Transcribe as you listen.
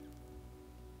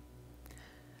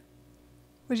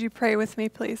Would you pray with me,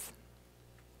 please?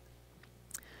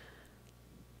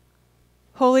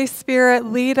 Holy Spirit,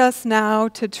 lead us now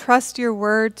to trust your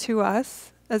word to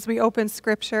us as we open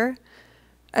Scripture,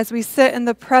 as we sit in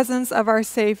the presence of our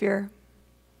Savior.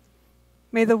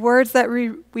 May the words that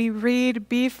we read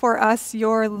be for us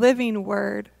your living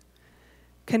word.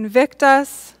 Convict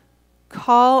us,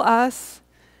 call us,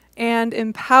 and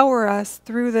empower us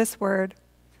through this word.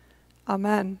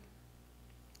 Amen.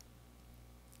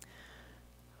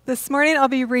 This morning I'll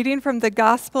be reading from the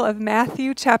Gospel of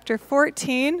Matthew, chapter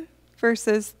 14,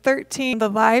 verses 13. The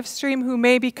live stream who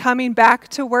may be coming back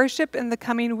to worship in the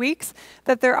coming weeks,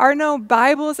 that there are no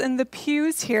Bibles in the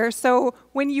pews here. So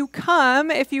when you come,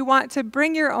 if you want to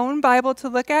bring your own Bible to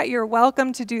look at, you're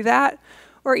welcome to do that,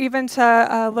 or even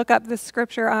to look up the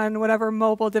scripture on whatever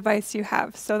mobile device you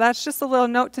have. So that's just a little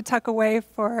note to tuck away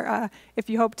for if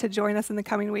you hope to join us in the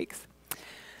coming weeks.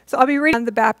 So I'll be reading. John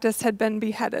the Baptist had been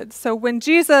beheaded. So when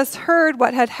Jesus heard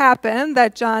what had happened,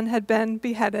 that John had been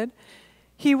beheaded,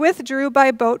 he withdrew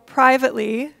by boat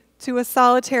privately to a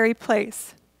solitary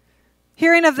place.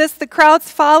 Hearing of this, the crowds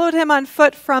followed him on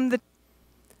foot from the...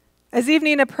 As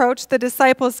evening approached, the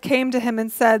disciples came to him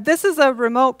and said, "This is a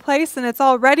remote place and it's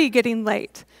already getting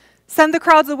late. Send the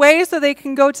crowds away so they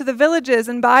can go to the villages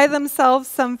and buy themselves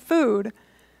some food."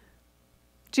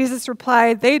 Jesus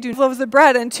replied, "They do loaves of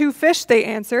bread and 2 fish," they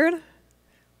answered.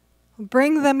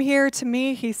 "Bring them here to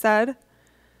me," he said.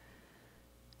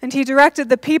 And he directed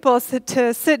the people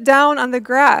to sit down on the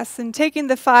grass, and taking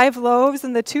the 5 loaves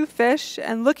and the 2 fish,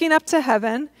 and looking up to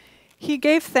heaven, he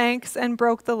gave thanks and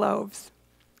broke the loaves.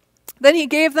 Then he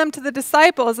gave them to the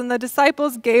disciples, and the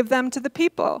disciples gave them to the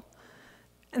people.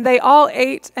 And they all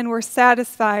ate and were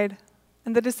satisfied.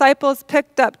 And the disciples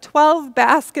picked up 12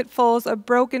 basketfuls of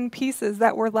broken pieces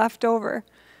that were left over.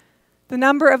 The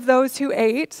number of those who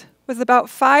ate was about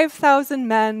 5,000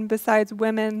 men, besides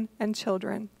women and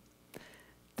children.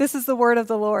 This is the word of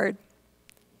the Lord.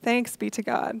 Thanks be to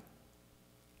God.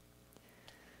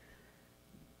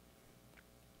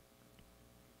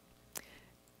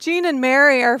 Jean and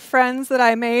Mary are friends that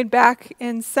I made back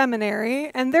in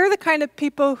seminary, and they're the kind of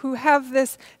people who have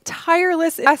this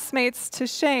tireless classmates to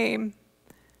shame.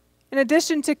 In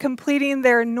addition to completing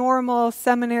their normal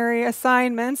seminary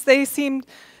assignments, that seemed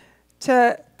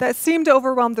to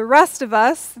overwhelm the rest of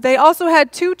us. They also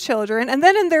had 2 children, and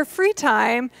then in their free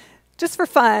time, just for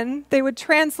fun, they would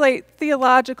translate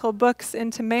theological books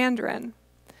into Mandarin.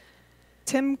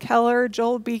 Tim Keller,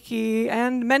 Joel Beakey,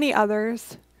 and many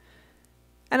others.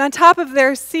 And on top of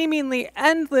their seemingly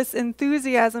endless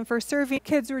enthusiasm for serving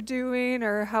kids were doing,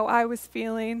 or how I was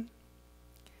feeling,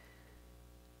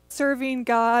 serving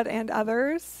God and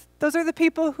others, those are the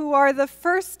people who are the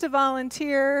first to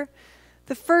volunteer,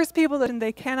 the first people that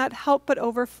they cannot help but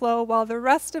overflow, while the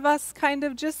rest of us kind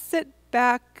of just sit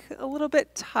back a little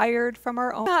bit tired from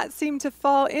our own. Not seem to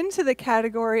fall into the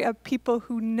category of people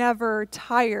who never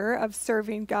tire of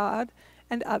serving God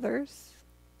and others.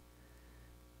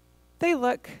 They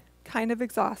look kind of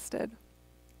exhausted.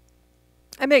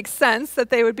 It makes sense that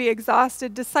they would be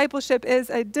exhausted. Discipleship is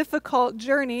a difficult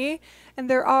journey, and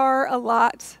there are a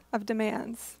lot of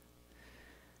demands.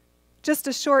 Just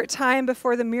a short time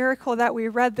before the miracle that we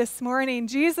read this morning,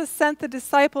 Jesus sent the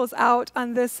disciples out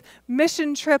on this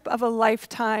mission trip of a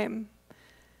lifetime.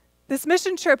 This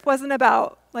mission trip wasn't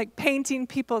about painting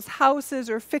people's houses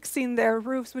or fixing their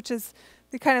roofs, which is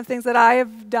the kind of things that I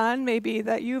have done, maybe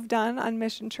that you've done on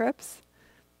mission trips.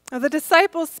 Now, the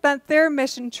disciples spent their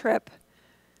mission trip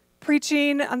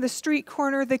preaching on the street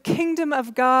corner, "The kingdom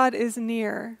of God is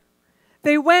near."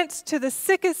 They went to the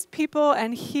sickest people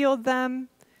and healed them.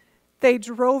 They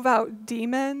drove out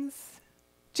demons.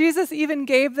 Jesus even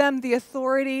gave them the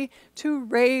authority to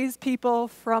raise people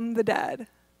from the dead.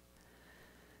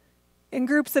 In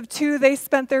groups of 2, they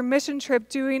spent their mission trip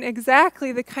doing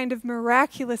exactly the kind of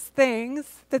miraculous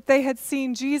things that they had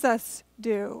seen Jesus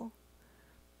do.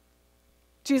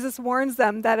 Jesus warns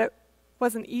them that it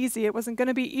wasn't easy. It wasn't going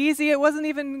to be easy. It wasn't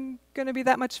even going to be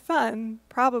that much fun,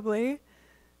 probably.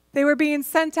 They were being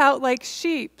sent out like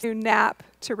sheep to nap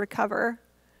to recover.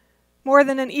 More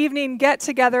than an evening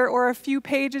get-together or a few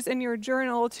pages in your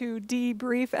journal to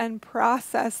debrief and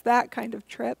process that kind of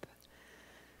trip.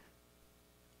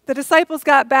 The disciples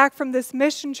got back from this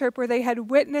mission trip where they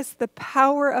had witnessed the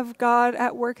power of God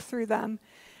at work through them,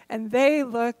 and they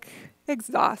look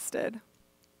exhausted.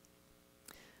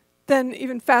 Then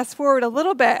even fast forward a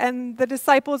little bit, and the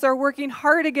disciples are working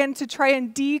hard again to try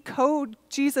and decode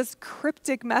Jesus'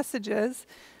 cryptic messages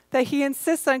that he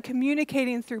insists on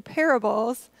communicating through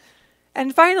parables.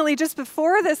 And finally, just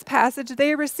before this passage,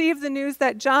 they received the news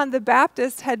that John the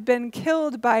Baptist had been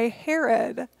killed by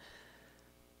Herod.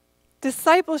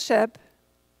 Discipleship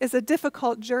is a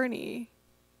difficult journey.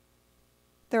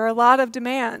 There are a lot of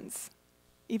demands,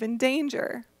 even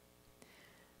danger.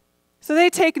 So they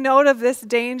take note of this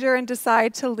danger and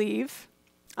decide to leave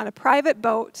on a private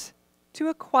boat to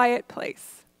a quiet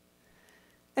place,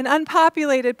 an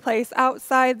unpopulated place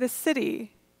outside the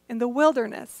city in the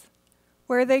wilderness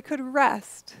where they could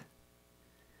rest,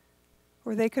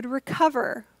 where they could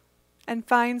recover and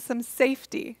find some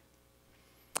safety.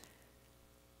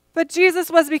 But Jesus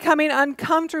was becoming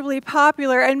uncomfortably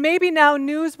popular, and maybe now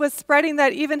news was spreading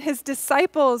that even his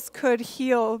disciples could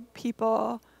heal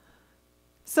people.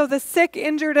 So the sick,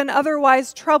 injured, and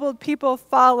otherwise troubled people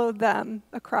followed them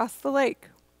across the lake.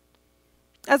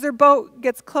 As their boat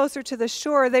gets closer to the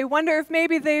shore, they wonder if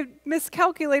maybe they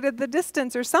miscalculated the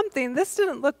distance or something. This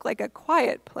didn't look like a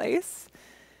quiet place.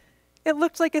 It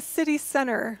looked like a city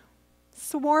center,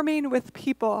 swarming with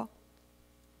people.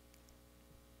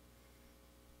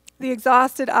 The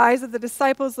exhausted eyes of the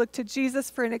disciples looked to Jesus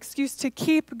for an excuse to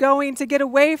keep going, to get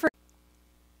away from.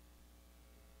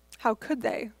 How could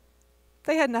they?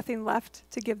 They had nothing left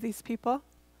to give these people.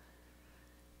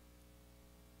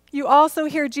 You also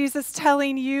hear Jesus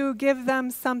telling you, give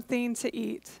them something to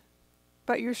eat,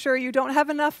 but you're sure you don't have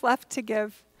enough left to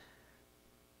give.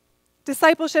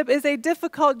 Discipleship is a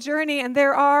difficult journey, and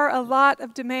there are a lot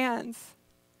of demands.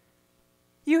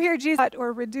 You hear Jesus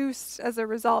or reduced as a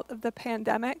result of the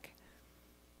pandemic.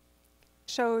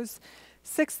 Shows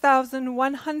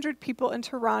 6,100 people in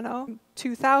Toronto,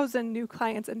 2,000 new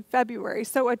clients in February.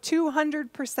 So a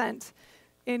 200%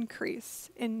 increase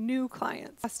in new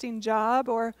clients. Testing job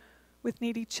or with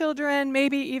needy children,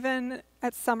 maybe even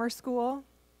at summer school.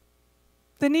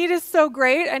 The need is so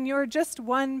great, and you're just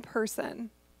one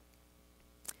person.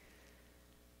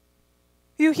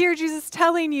 You hear Jesus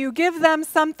telling you, give them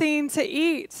something to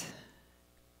eat.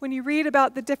 When you read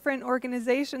about the different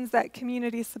organizations that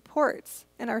community supports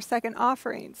in our second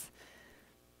offerings.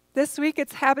 This week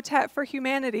it's Habitat for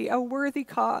Humanity, a worthy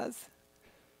cause.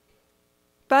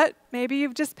 But maybe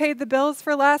you've just paid the bills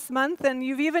for last month and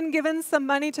you've even given some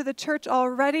money to the church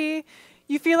already.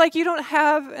 You feel like you don't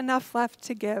have enough left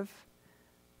to give.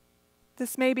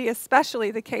 This may be especially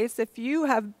the case if you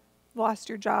have lost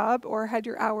your job or had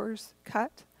your hours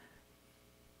cut.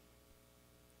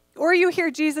 Or you hear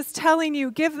Jesus telling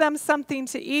you, give them something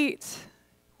to eat.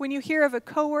 When you hear of a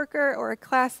coworker or a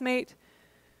classmate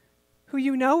who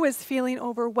you know is feeling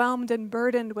overwhelmed and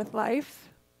burdened with life,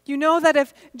 you know that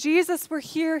if Jesus were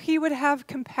here, he would have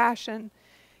compassion.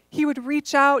 He would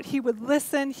reach out, he would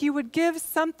listen, he would give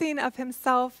something of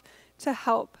himself to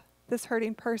help this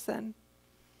hurting person.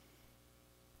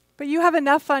 But you have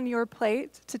enough on your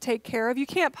plate to take care of. You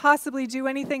can't possibly do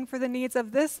anything for the needs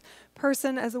of this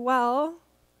person as well.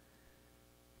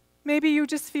 Maybe you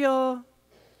just feel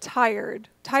tired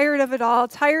of it all,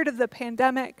 tired of the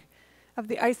pandemic, of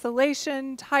the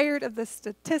isolation, tired of the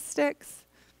statistics,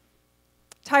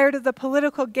 tired of the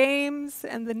political games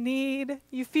and the need.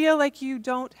 You feel like you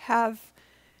don't have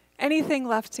anything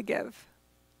left to give.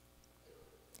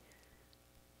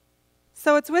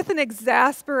 So it's with an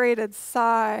exasperated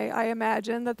sigh, I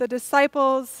imagine, that the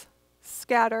disciples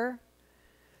scatter.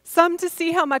 Some to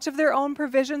see how much of their own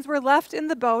provisions were left in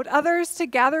the boat, others to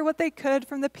gather what they could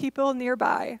from the people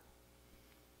nearby.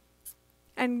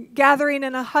 And gathering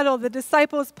in a huddle, the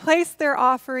disciples placed their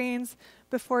offerings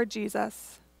before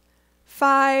Jesus.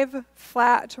 5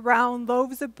 flat, round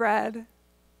loaves of bread,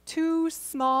 2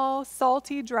 small,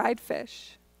 salty, dried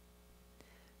fish.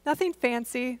 Nothing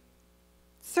fancy,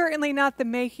 certainly not the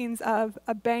makings of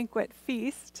a banquet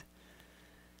feast.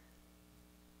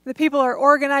 The people are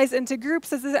organized into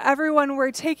groups as if everyone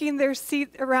were taking their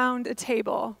seat around a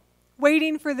table,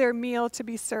 waiting for their meal to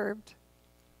be served.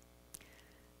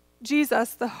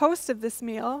 Jesus, the host of this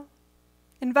meal,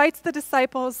 invites the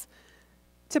disciples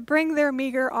to bring their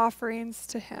meager offerings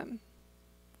to him.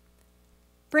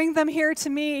 Bring them here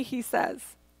to me, he says.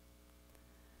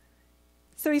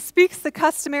 So he speaks the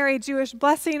customary Jewish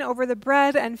blessing over the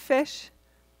bread and fish.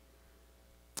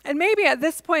 And maybe at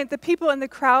this point, the people in the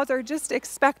crowds are just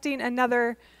expecting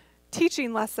another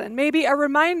teaching lesson, maybe a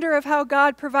reminder of how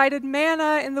God provided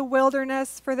manna in the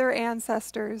wilderness for their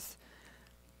ancestors.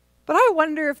 But I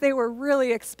wonder if they were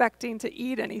really expecting to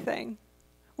eat anything.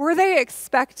 Were they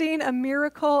expecting a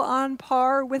miracle on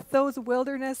par with those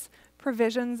wilderness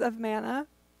provisions of manna?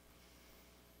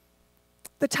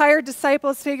 The tired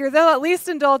disciples figure they'll at least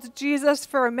indulge Jesus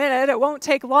for a minute. It won't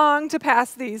take long to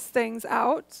pass these things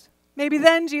out. Maybe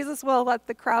then Jesus will let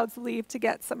the crowds leave to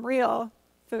get some real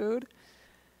food.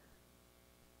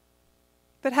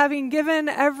 But having given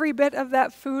every bit of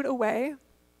that food away,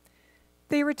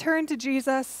 they return to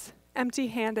Jesus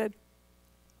empty-handed.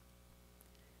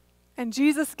 And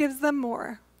Jesus gives them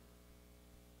more.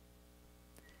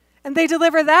 And they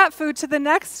deliver that food to the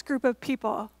next group of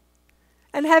people.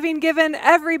 And having given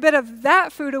every bit of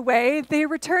that food away, they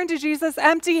return to Jesus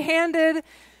empty-handed,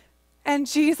 and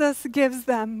Jesus gives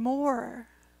them more.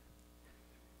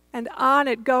 And on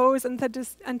it goes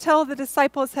until the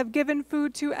disciples have given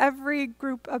food to every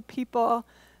group of people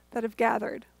that have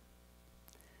gathered.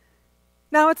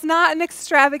 Now, it's not an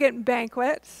extravagant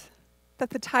banquet that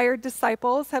the tired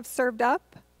disciples have served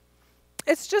up.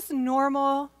 It's just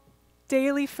normal,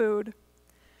 daily food,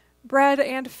 bread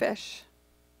and fish.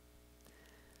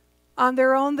 On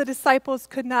their own, the disciples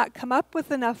could not come up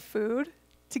with enough food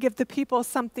to give the people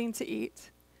something to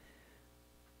eat.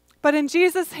 But in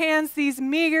Jesus' hands, these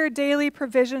meager daily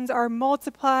provisions are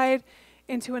multiplied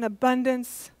into an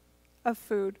abundance of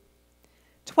food.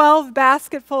 12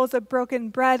 basketfuls of broken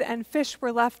bread and fish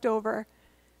were left over.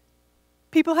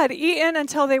 People had eaten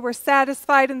until they were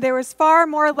satisfied, and there was far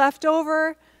more left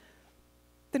over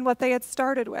than what they had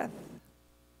started with.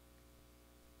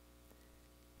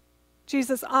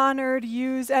 Jesus honored,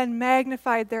 used, and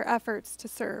magnified their efforts to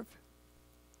serve.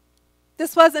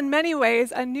 This was in many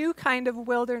ways a new kind of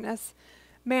wilderness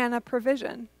manna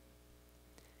provision.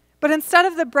 But instead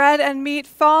of the bread and meat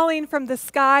falling from the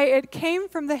sky, it came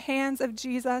from the hands of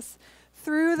Jesus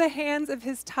through the hands of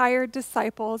his tired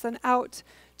disciples and out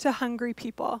to hungry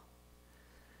people.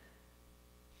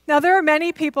 Now, there are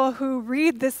many people who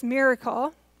read this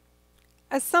miracle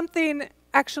as something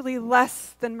actually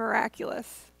less than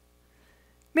miraculous.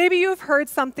 Maybe you've heard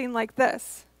something like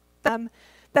this,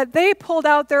 that they pulled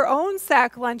out their own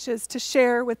sack lunches to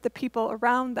share with the people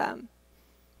around them.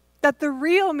 That the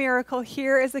real miracle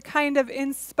here is a kind of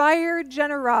inspired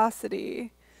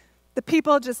generosity. The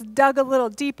people just dug a little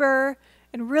deeper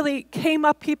and really came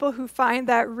up people who find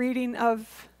that reading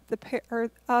of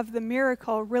the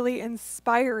miracle really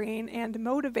inspiring and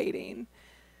motivating.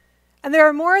 And there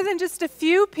are more than just a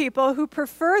few people who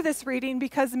prefer this reading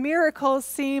because miracles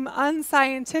seem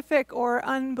unscientific or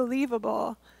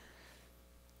unbelievable.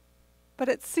 But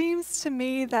it seems to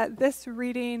me that this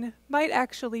reading might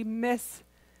actually miss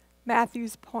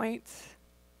Matthew's point,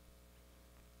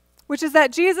 which is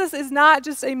that Jesus is not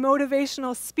just a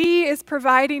motivational speaker, he is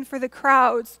providing for the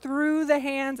crowds through the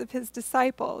hands of his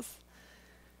disciples.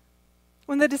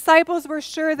 When the disciples were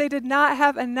sure they did not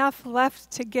have enough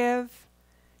left to give,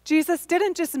 Jesus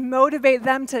didn't just motivate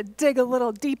them to dig a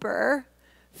little deeper,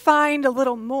 find a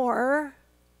little more.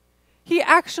 He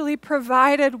actually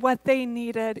provided what they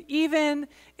needed, even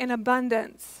in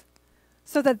abundance,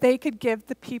 so that they could give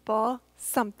the people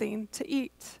something to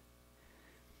eat.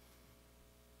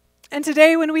 And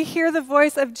today, when we hear the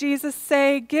voice of Jesus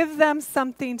say, "Give them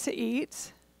something to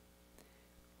eat,"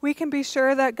 we can be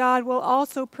sure that God will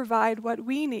also provide what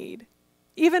we need,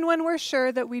 even when we're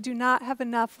sure that we do not have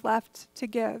enough left to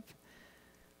give.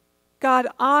 God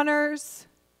honors.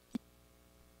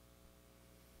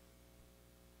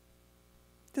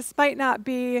 This might not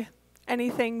be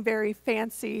anything very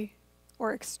fancy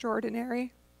or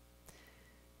extraordinary.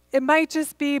 It might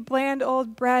just be bland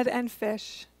old bread and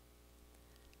fish.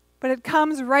 But it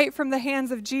comes right from the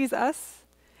hands of Jesus,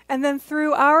 and then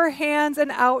through our hands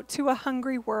and out to a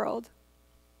hungry world.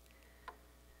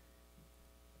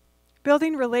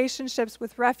 Building relationships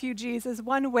with refugees is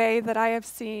one way that I have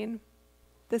seen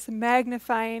this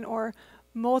magnifying or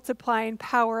multiplying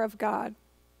power of God.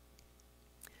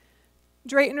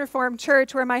 Drayton Reformed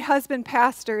Church, where my husband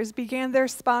pastors, began their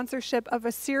sponsorship of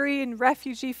a Syrian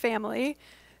refugee family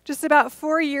just about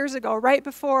 4 years ago, right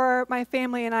before my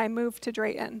family and I moved to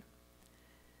Drayton.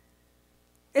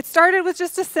 It started with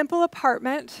just a simple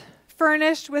apartment,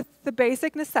 furnished with the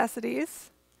basic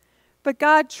necessities, but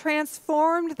God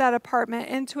transformed that apartment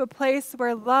into a place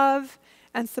where love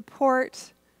and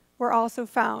support were also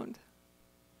found.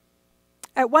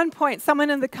 At one point,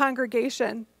 someone in the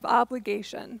congregation,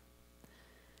 obligation.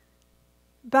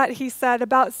 But he said,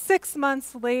 about 6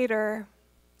 months later,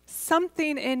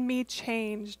 something in me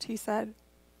changed, he said,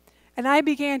 and I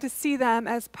began to see them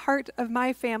as part of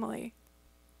my family.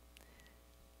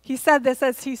 He said this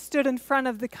as he stood in front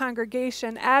of the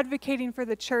congregation, advocating for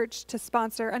the church to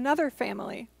sponsor another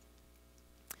family.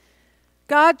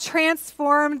 God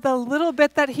transformed the little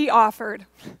bit that he offered,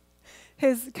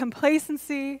 his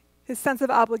complacency, his sense of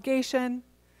obligation.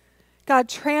 God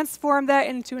transformed that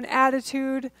into an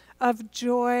attitude of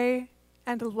joy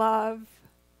and love.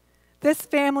 This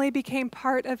family became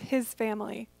part of his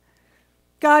family.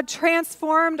 God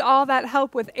transformed all that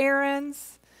help with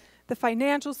errands, the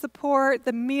financial support,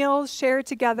 the meals shared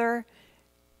together,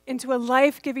 into a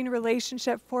life-giving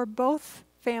relationship for both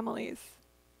families.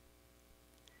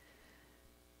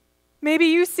 Maybe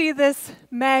you see this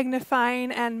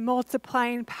magnifying and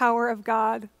multiplying power of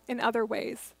God in other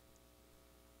ways.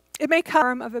 It may come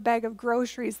in the form of a bag of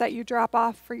groceries that you drop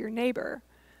off for your neighbor,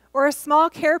 or a small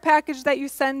care package that you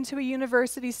send to a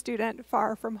university student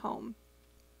far from home.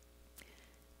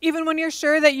 Even when you're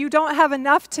sure that you don't have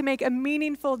enough to make a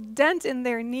meaningful dent in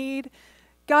their need,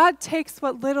 God takes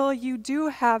what little you do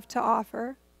have to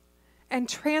offer and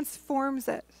transforms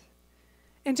it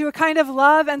into a kind of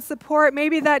love and support,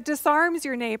 maybe that disarms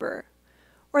your neighbor,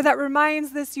 or that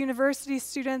reminds this university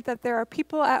student that there are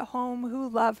people at home who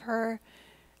love her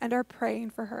and are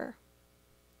praying for her.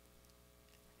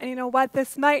 And you know what?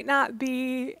 This might not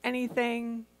be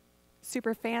anything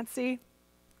super fancy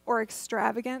or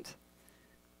extravagant.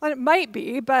 Well, it might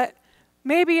be, but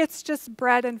maybe it's just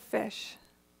bread and fish.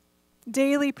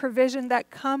 Daily provision that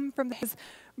come from His.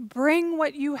 Bring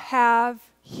what you have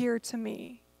here to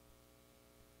me.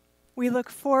 We look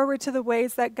forward to the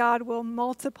ways that God will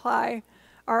multiply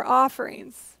our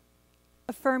offerings,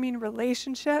 affirming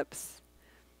relationships,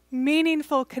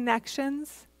 meaningful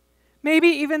connections, maybe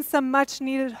even some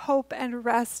much-needed hope and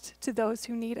rest to those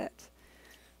who need it.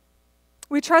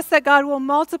 We trust that God will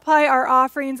multiply our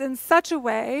offerings in such a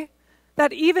way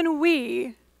that even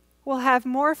we will have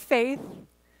more faith,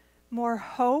 more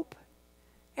hope,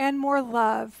 and more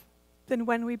love than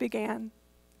when we began.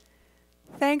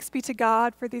 Thanks be to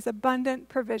God for these abundant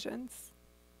provisions.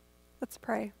 Let's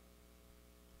pray.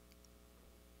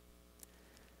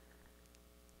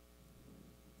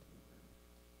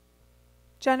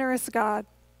 Generous God,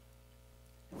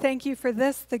 thank you for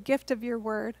this, the gift of your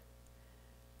word.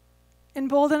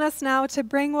 Embolden us now to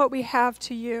bring what we have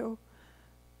to you,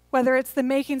 whether it's the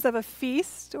makings of a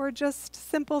feast or just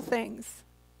simple things.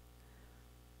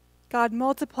 God,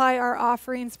 multiply our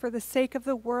offerings for the sake of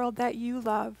the world that you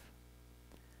love.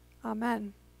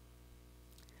 Amen.